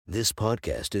This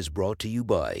podcast is brought to you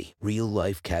by Real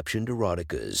Life Captioned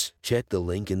Eroticas. Check the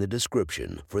link in the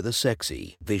description for the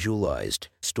sexy, visualized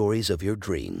stories of your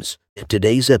dreams.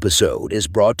 Today's episode is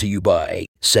brought to you by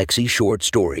Sexy Short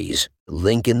Stories.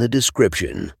 Link in the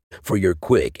description for your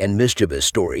quick and mischievous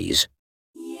stories.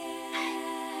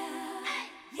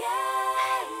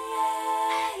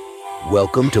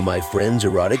 Welcome to my friend's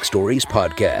Erotic Stories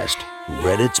podcast,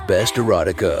 Reddit's Best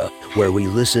Erotica, where we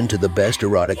listen to the best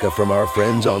erotica from our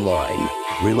friends online.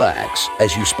 Relax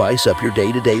as you spice up your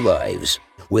day-to-day lives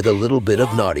with a little bit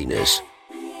of naughtiness.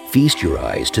 Feast your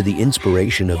eyes to the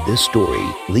inspiration of this story,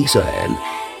 Lisa Ann.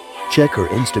 Check her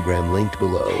Instagram linked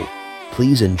below.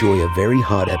 Please enjoy a very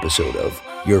hot episode of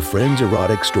Your Friend's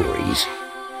Erotic Stories.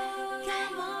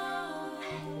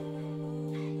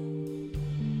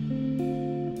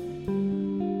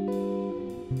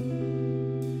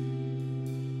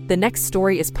 The next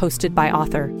story is posted by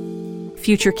author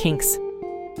Future Kinks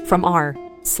from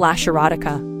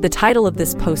r/erotica. The title of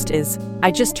this post is,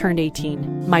 I just turned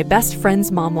 18. My best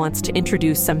friend's mom wants to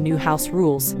introduce some new house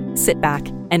rules. Sit back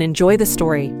and enjoy the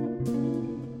story.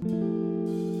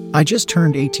 I just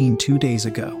turned 18 2 days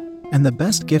ago, and the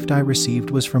best gift I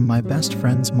received was from my best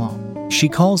friend's mom. She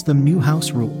calls them new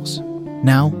house rules.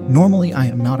 Now, normally I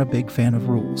am not a big fan of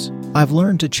rules. I've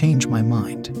learned to change my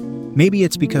mind. Maybe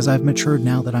it's because I've matured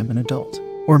now that I'm an adult.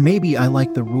 Or maybe I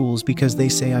like the rules because they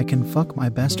say I can fuck my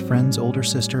best friend's older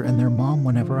sister and their mom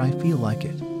whenever I feel like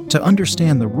it. To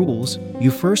understand the rules,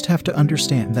 you first have to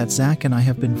understand that Zach and I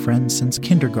have been friends since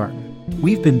kindergarten.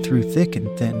 We've been through thick and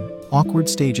thin, awkward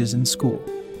stages in school.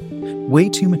 Way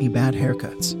too many bad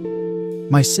haircuts.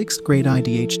 My 6th grade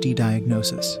ADHD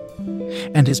diagnosis.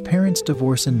 And his parents'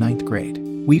 divorce in 9th grade.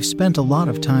 We've spent a lot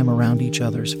of time around each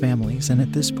other's families, and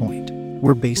at this point,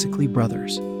 we're basically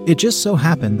brothers. It just so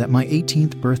happened that my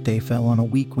 18th birthday fell on a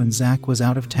week when Zach was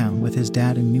out of town with his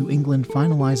dad in New England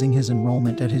finalizing his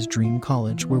enrollment at his dream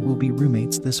college where we'll be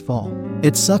roommates this fall.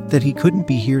 It sucked that he couldn't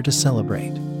be here to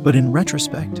celebrate, but in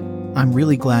retrospect, I'm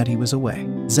really glad he was away.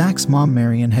 Zach's mom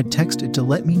Marion had texted to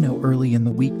let me know early in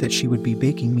the week that she would be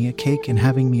baking me a cake and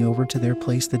having me over to their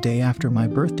place the day after my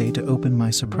birthday to open my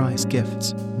surprise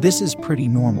gifts. This is pretty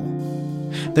normal.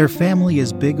 Their family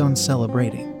is big on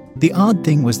celebrating. The odd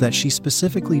thing was that she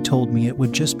specifically told me it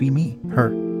would just be me, her,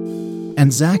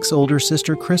 and Zach's older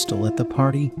sister Crystal at the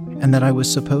party, and that I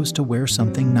was supposed to wear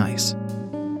something nice.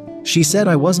 She said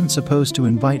I wasn't supposed to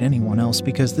invite anyone else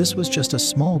because this was just a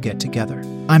small get-together.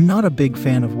 I'm not a big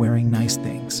fan of wearing nice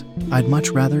things. I'd much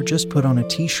rather just put on a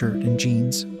t-shirt and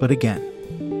jeans, but again,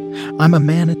 I'm a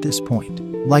man at this point.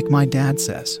 Like my dad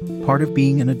says, part of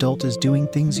being an adult is doing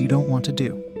things you don't want to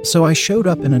do. So I showed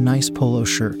up in a nice polo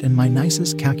shirt and my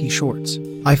nicest khaki shorts.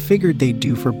 I figured they'd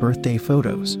do for birthday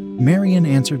photos. Marion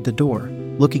answered the door,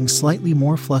 looking slightly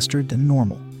more flustered than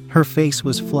normal. Her face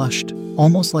was flushed,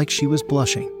 almost like she was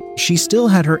blushing. She still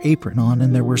had her apron on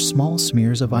and there were small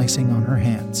smears of icing on her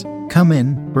hands. "Come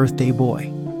in, birthday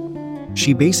boy,"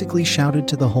 she basically shouted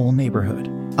to the whole neighborhood.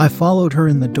 I followed her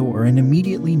in the door and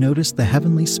immediately noticed the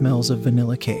heavenly smells of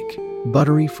vanilla cake,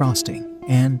 buttery frosting,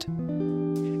 and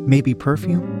maybe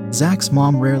perfume? Zach's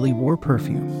mom rarely wore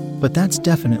perfume, but that's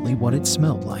definitely what it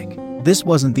smelled like. This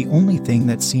wasn't the only thing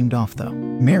that seemed off though.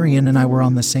 Marion and I were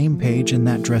on the same page in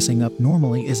that dressing up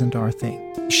normally isn't our thing.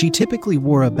 She typically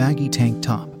wore a baggy tank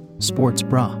top, sports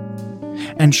bra,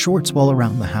 and shorts while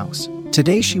around the house.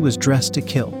 Today she was dressed to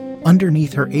kill.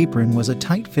 Underneath her apron was a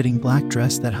tight-fitting black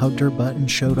dress that hugged her butt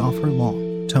and showed off her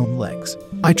long, toned legs.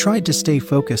 I tried to stay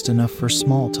focused enough for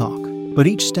small talk, but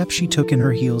each step she took in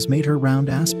her heels made her round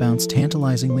ass bounce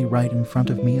tantalizingly right in front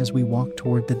of me as we walked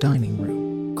toward the dining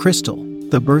room. "Crystal,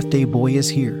 the birthday boy is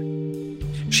here,"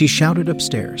 she shouted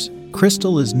upstairs.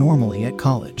 Crystal is normally at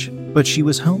college, but she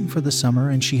was home for the summer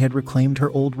and she had reclaimed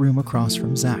her old room across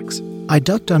from Zach's. I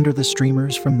ducked under the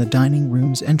streamers from the dining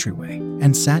room's entryway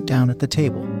and sat down at the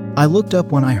table. I looked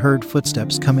up when I heard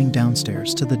footsteps coming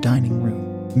downstairs to the dining room.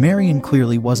 Marion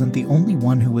clearly wasn't the only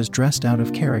one who was dressed out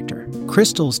of character.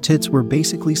 Crystal's tits were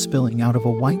basically spilling out of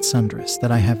a white sundress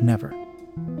that I have never,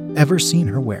 ever seen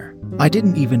her wear. I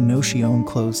didn't even know she owned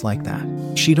clothes like that.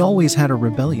 She'd always had a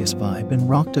rebellious vibe and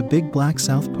rocked a big black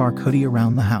South Park hoodie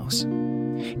around the house,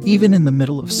 even in the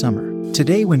middle of summer.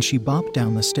 Today when she bopped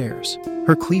down the stairs,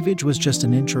 her cleavage was just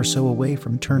an inch or so away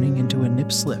from turning into a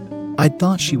nip slip. I'd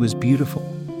thought she was beautiful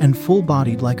and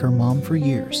full-bodied like her mom for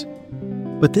years.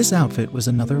 But this outfit was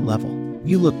another level.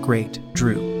 "You look great,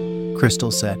 Drew,"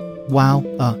 Crystal said. "Wow,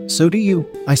 so do you,"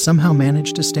 I somehow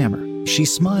managed to stammer. She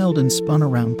smiled and spun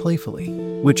around playfully,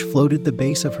 which floated the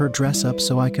base of her dress up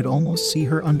so I could almost see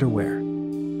her underwear.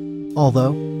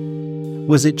 Although,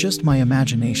 was it just my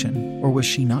imagination, or was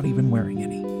she not even wearing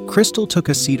any? Crystal took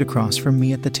a seat across from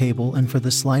me at the table, and for the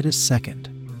slightest second,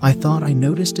 I thought I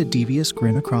noticed a devious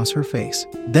grin across her face.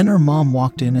 Then her mom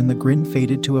walked in and the grin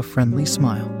faded to a friendly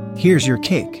smile. "Here's your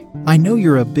cake. I know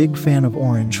you're a big fan of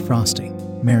orange frosting,"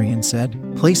 Marion said,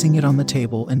 placing it on the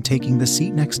table and taking the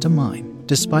seat next to mine,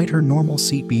 despite her normal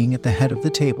seat being at the head of the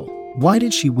table. Why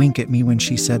did she wink at me when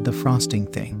she said the frosting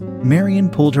thing? Marion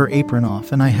pulled her apron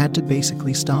off and I had to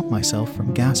basically stop myself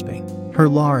from gasping. Her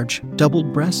large,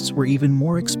 doubled breasts were even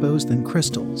more exposed than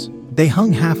Crystal's. They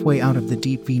hung halfway out of the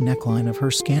deep V neckline of her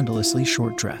scandalously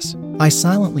short dress. I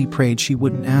silently prayed she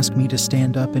wouldn't ask me to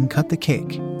stand up and cut the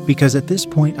cake, because at this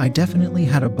point I definitely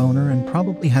had a boner and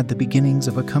probably had the beginnings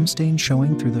of a cum stain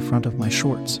showing through the front of my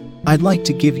shorts. "I'd like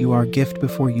to give you our gift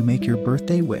before you make your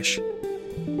birthday wish,"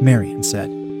 Marion said.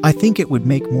 "I think it would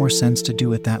make more sense to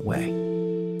do it that way."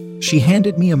 She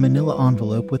handed me a manila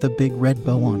envelope with a big red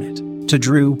bow on it. To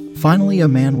Drew, finally a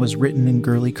man was written in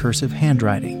girly cursive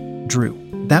handwriting. Drew.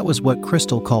 That was what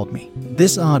Crystal called me.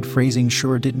 This odd phrasing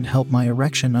sure didn't help my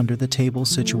erection under the table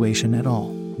situation at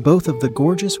all. Both of the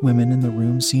gorgeous women in the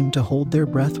room seemed to hold their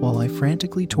breath while I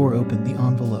frantically tore open the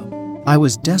envelope. I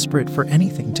was desperate for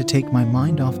anything to take my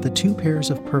mind off the two pairs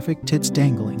of perfect tits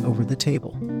dangling over the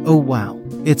table. "Oh wow,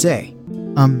 it's a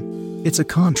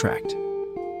contract,"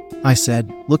 I said,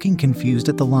 looking confused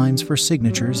at the lines for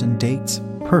signatures and dates.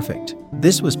 Perfect.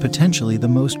 This was potentially the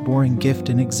most boring gift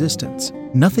in existence.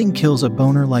 Nothing kills a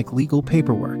boner like legal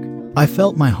paperwork. I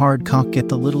felt my hard cock get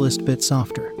the littlest bit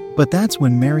softer. But that's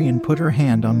when Marion put her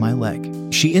hand on my leg.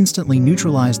 She instantly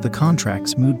neutralized the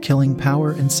contract's mood-killing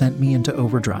power and sent me into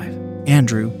overdrive.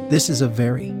 "Andrew, this is a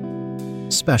very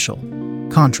special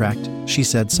contract," she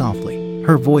said softly.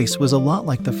 Her voice was a lot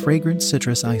like the fragrant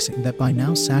citrus icing that by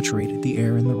now saturated the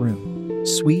air in the room.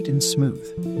 Sweet and smooth.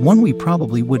 One we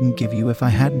probably wouldn't give you if I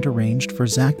hadn't arranged for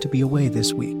Zach to be away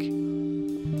this week.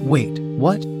 "Wait,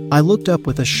 what?" I looked up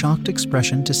with a shocked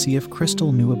expression to see if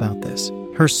Crystal knew about this.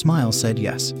 Her smile said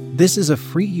yes. "This is a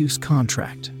free-use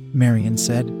contract," Marion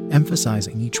said,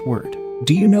 emphasizing each word.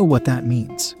 "Do you know what that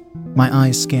means?" My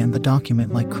eyes scanned the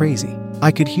document like crazy.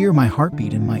 I could hear my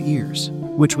heartbeat in my ears,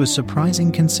 which was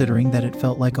surprising considering that it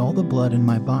felt like all the blood in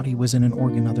my body was in an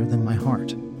organ other than my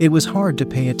heart. It was hard to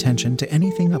pay attention to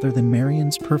anything other than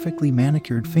Marion's perfectly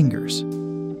manicured fingers,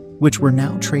 which were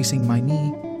now tracing my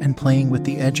knee and playing with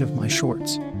the edge of my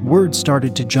shorts. Words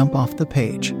started to jump off the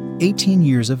page. 18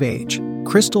 years of age.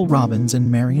 Crystal Robbins and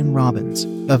Marion Robbins.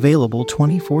 Available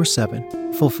 24/7.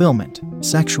 Fulfillment.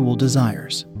 Sexual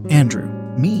desires. Andrew.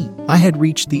 Me. I had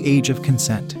reached the age of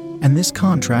consent, and this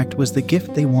contract was the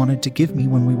gift they wanted to give me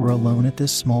when we were alone at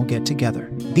this small get-together.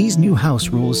 "These new house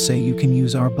rules say you can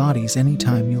use our bodies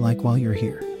anytime you like while you're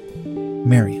here,"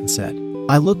 Marion said.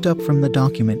 I looked up from the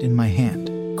document in my hand.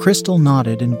 Crystal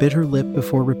nodded and bit her lip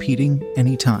before repeating,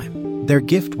 "Anytime." Their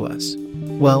gift was,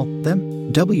 well, them.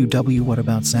 What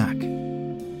about Zach?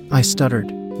 I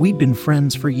stuttered. We'd been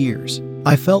friends for years.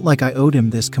 I felt like I owed him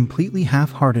this completely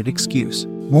half-hearted excuse.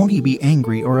 Won't he be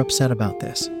angry or upset about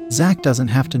this? "Zach doesn't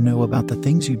have to know about the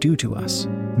things you do to us,"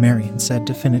 Marion said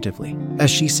definitively. As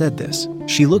she said this,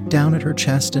 she looked down at her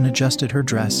chest and adjusted her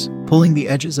dress, pulling the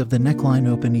edges of the neckline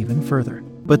open even further.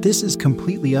 "But this is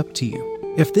completely up to you.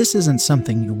 If this isn't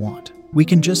something you want, we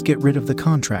can just get rid of the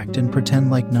contract and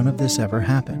pretend like none of this ever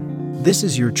happened. This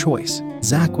is your choice."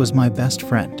 Zach was my best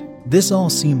friend. This all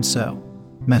seemed so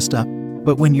messed up.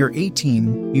 But when you're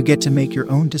 18, you get to make your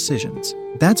own decisions.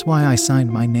 That's why I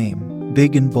signed my name,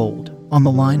 big and bold, on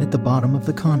the line at the bottom of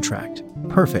the contract.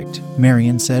 "Perfect,"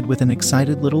 Marion said with an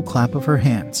excited little clap of her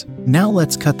hands. "Now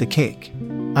let's cut the cake."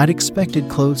 I'd expected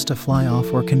clothes to fly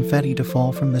off or confetti to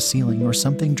fall from the ceiling or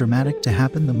something dramatic to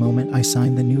happen the moment I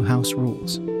signed the new house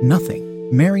rules. Nothing.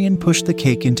 Marion pushed the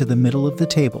cake into the middle of the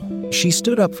table. She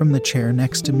stood up from the chair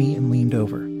next to me and leaned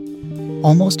over,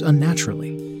 almost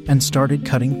unnaturally, and started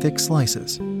cutting thick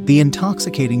slices. The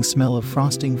intoxicating smell of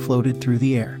frosting floated through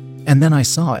the air. And then I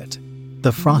saw it.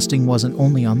 The frosting wasn't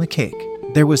only on the cake.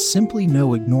 There was simply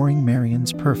no ignoring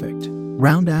Marion's perfect,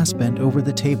 round ass bent over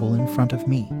the table in front of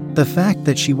me. The fact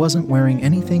that she wasn't wearing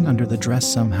anything under the dress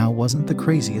somehow wasn't the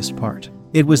craziest part.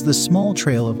 It was the small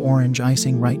trail of orange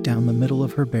icing right down the middle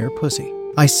of her bare pussy.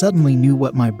 I suddenly knew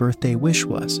what my birthday wish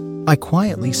was. I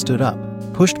quietly stood up,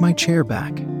 pushed my chair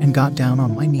back, and got down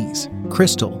on my knees.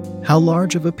 "Crystal, how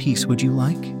large of a piece would you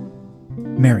like?"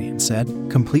 Marion said,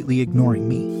 completely ignoring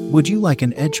me. "Would you like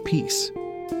an edge piece?"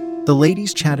 The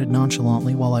ladies chatted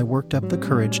nonchalantly while I worked up the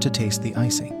courage to taste the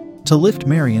icing. To lift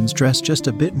Marion's dress just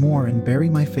a bit more and bury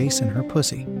my face in her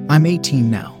pussy. I'm 18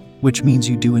 now, which means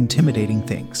you do intimidating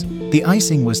things. The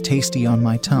icing was tasty on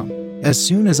my tongue. As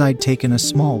soon as I'd taken a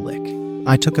small lick,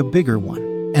 I took a bigger one,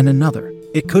 and another.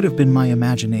 It could have been my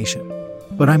imagination,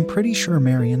 but I'm pretty sure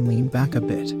Marion leaned back a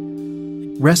bit,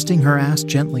 resting her ass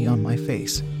gently on my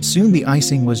face. Soon the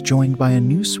icing was joined by a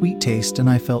new sweet taste and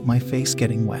I felt my face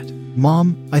getting wet.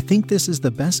 "Mom, I think this is the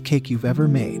best cake you've ever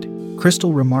made,"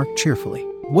 Crystal remarked cheerfully.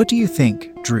 "What do you think,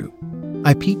 Drew?"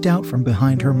 I peeked out from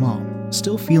behind her mom,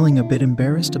 still feeling a bit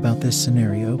embarrassed about this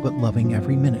scenario but loving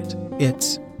every minute.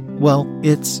 It's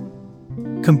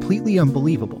completely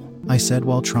unbelievable," I said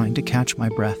while trying to catch my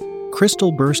breath.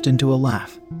 Crystal burst into a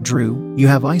laugh. "Drew, you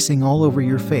have icing all over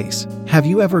your face. Have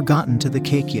you ever gotten to the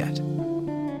cake yet?"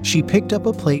 She picked up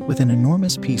a plate with an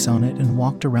enormous piece on it and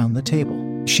walked around the table.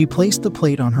 She placed the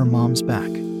plate on her mom's back,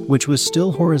 which was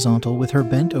still horizontal with her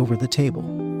bent over the table,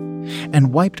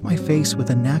 and wiped my face with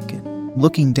a napkin.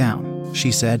 Looking down, she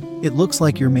said, "It looks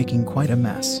like you're making quite a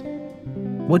mess."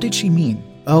 What did she mean?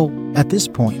 Oh, at this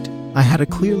point, I had a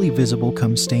clearly visible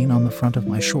cum stain on the front of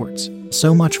my shorts.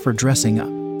 So much for dressing up.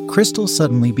 Crystal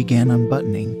suddenly began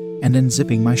unbuttoning and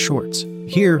unzipping my shorts.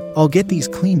 "Here, I'll get these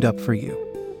cleaned up for you."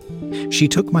 She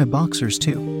took my boxers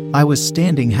too. I was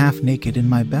standing half naked in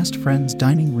my best friend's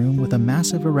dining room with a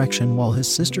massive erection while his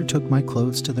sister took my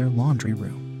clothes to their laundry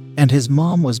room, and his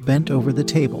mom was bent over the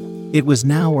table. It was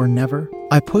now or never.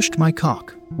 I pushed my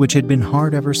cock, which had been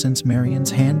hard ever since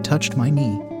Marion's hand touched my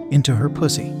knee, into her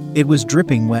pussy. It was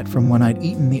dripping wet from when I'd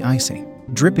eaten the icing,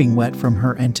 dripping wet from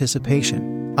her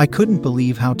anticipation. I couldn't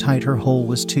believe how tight her hole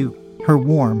was too. Her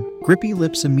warm, grippy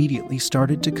lips immediately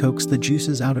started to coax the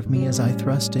juices out of me as I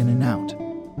thrust in and out.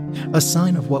 A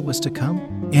sign of what was to come?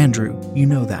 "Andrew, you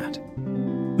know that."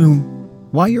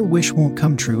 Why your wish won't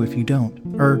come true if you don't.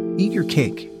 Eat your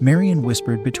cake," Marion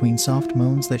whispered between soft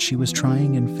moans that she was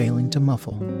trying and failing to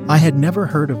muffle. I had never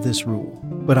heard of this rule,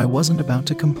 but I wasn't about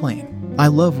to complain. I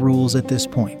love rules at this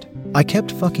point. I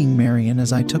kept fucking Marion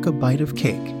as I took a bite of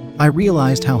cake. I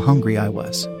realized how hungry I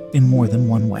was, in more than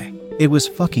one way. It was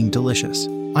fucking delicious.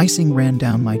 Icing ran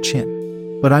down my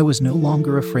chin, but I was no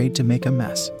longer afraid to make a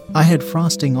mess. I had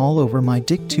frosting all over my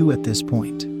dick too at this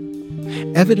point.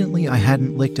 Evidently, I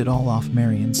hadn't licked it all off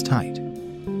Marion's tight,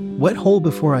 wet hole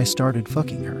before I started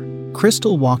fucking her.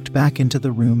 Crystal walked back into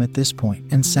the room at this point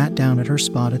and sat down at her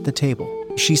spot at the table.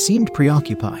 She seemed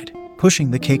preoccupied, pushing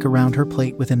the cake around her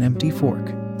plate with an empty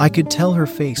fork. I could tell her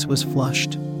face was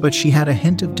flushed, but she had a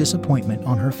hint of disappointment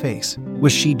on her face.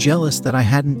 Was she jealous that I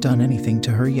hadn't done anything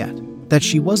to her yet? That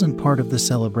she wasn't part of the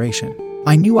celebration?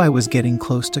 I knew I was getting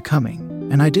close to coming,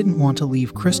 and I didn't want to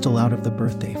leave Crystal out of the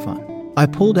birthday fun. I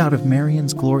pulled out of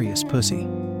Marion's glorious pussy,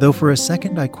 though for a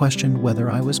second I questioned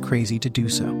whether I was crazy to do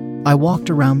so. I walked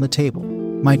around the table,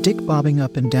 my dick bobbing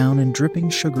up and down and dripping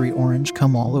sugary orange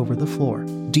cum all over the floor.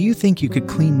 "Do you think you could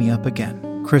clean me up again,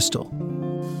 Crystal?"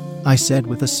 I said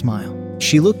with a smile.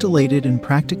 She looked elated and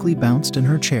practically bounced in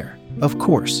her chair. "Of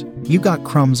course, you got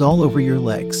crumbs all over your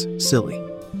legs, silly."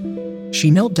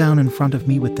 She knelt down in front of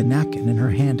me with the napkin in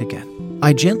her hand again.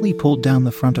 I gently pulled down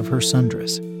the front of her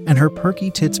sundress, and her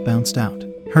perky tits bounced out.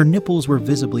 Her nipples were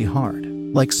visibly hard,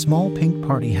 like small pink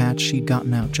party hats she'd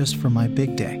gotten out just for my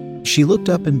big day. She looked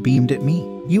up and beamed at me.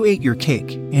 "You ate your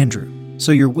cake, Andrew,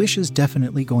 so your wish is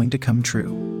definitely going to come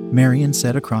true," Marion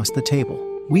said across the table.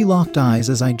 We locked eyes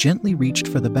as I gently reached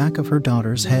for the back of her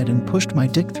daughter's head and pushed my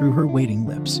dick through her waiting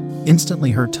lips.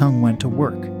 Instantly her tongue went to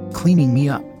work, cleaning me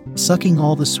up, sucking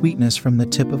all the sweetness from the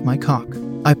tip of my cock.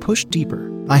 I pushed deeper.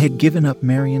 I had given up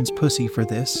Marion's pussy for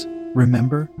this.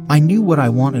 Remember? I knew what I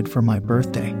wanted for my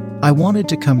birthday. I wanted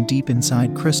to come deep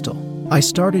inside Crystal. I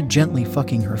started gently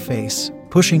fucking her face,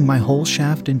 pushing my whole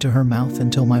shaft into her mouth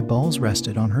until my balls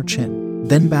rested on her chin.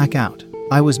 Then back out.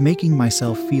 I was making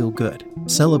myself feel good,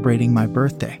 celebrating my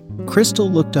birthday.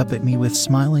 Crystal looked up at me with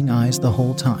smiling eyes the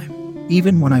whole time,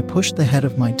 even when I pushed the head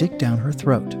of my dick down her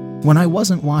throat. When I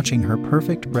wasn't watching her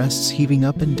perfect breasts heaving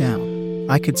up and down,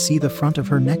 I could see the front of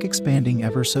her neck expanding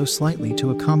ever so slightly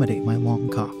to accommodate my long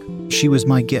cock. She was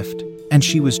my gift, and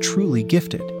she was truly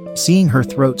gifted. Seeing her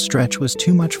throat stretch was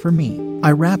too much for me.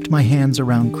 I wrapped my hands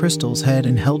around Crystal's head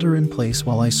and held her in place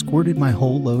while I squirted my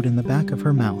whole load in the back of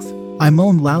her mouth. I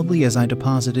moaned loudly as I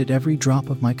deposited every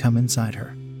drop of my cum inside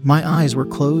her. My eyes were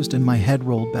closed and my head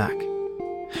rolled back.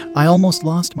 I almost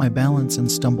lost my balance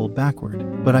and stumbled backward,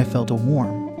 but I felt a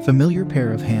warm, familiar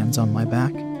pair of hands on my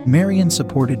back. Marion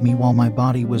supported me while my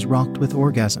body was rocked with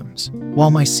orgasms,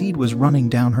 while my seed was running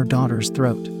down her daughter's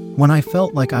throat. When I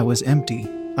felt like I was empty,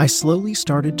 I slowly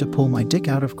started to pull my dick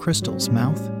out of Crystal's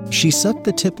mouth. She sucked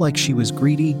the tip like she was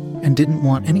greedy and didn't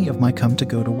want any of my cum to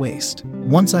go to waste.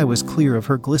 Once I was clear of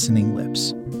her glistening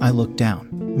lips, I looked down.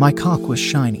 My cock was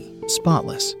shiny,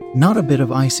 spotless, not a bit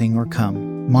of icing or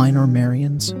cum. mine or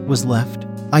Marion's, was left.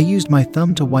 I used my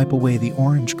thumb to wipe away the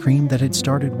orange cream that had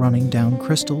started running down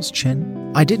Crystal's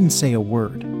chin. I didn't say a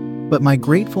word, but my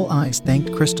grateful eyes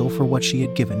thanked Crystal for what she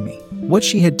had given me, what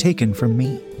she had taken from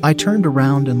me. I turned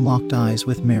around and locked eyes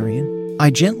with Marion. I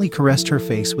gently caressed her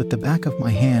face with the back of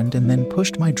my hand and then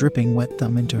pushed my dripping wet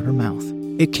thumb into her mouth.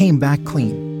 It came back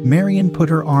clean. Marion put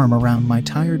her arm around my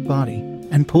tired body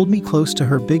and pulled me close to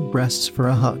her big breasts for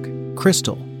a hug.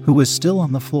 Crystal, who was still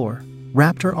on the floor,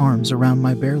 wrapped her arms around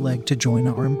my bare leg to join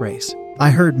our embrace. I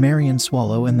heard Marion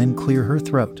swallow and then clear her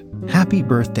throat. "Happy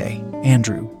birthday,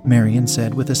 Andrew," Marion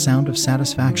said with a sound of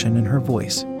satisfaction in her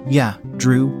voice. "Yeah,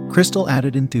 Drew," Crystal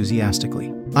added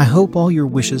enthusiastically. "I hope all your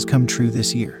wishes come true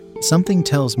this year. Something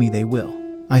tells me they will,"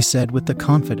 I said with the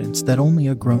confidence that only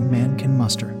a grown man can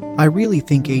muster. I really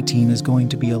think 18 is going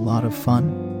to be a lot of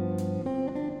fun.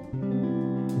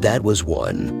 That was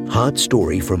one hot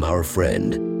story from our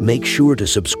friend. Make sure to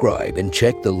subscribe and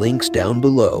check the links down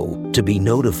below to be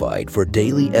notified for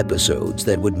daily episodes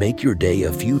that would make your day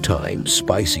a few times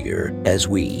spicier as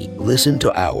we listen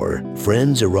to our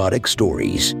friends' erotic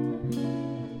stories.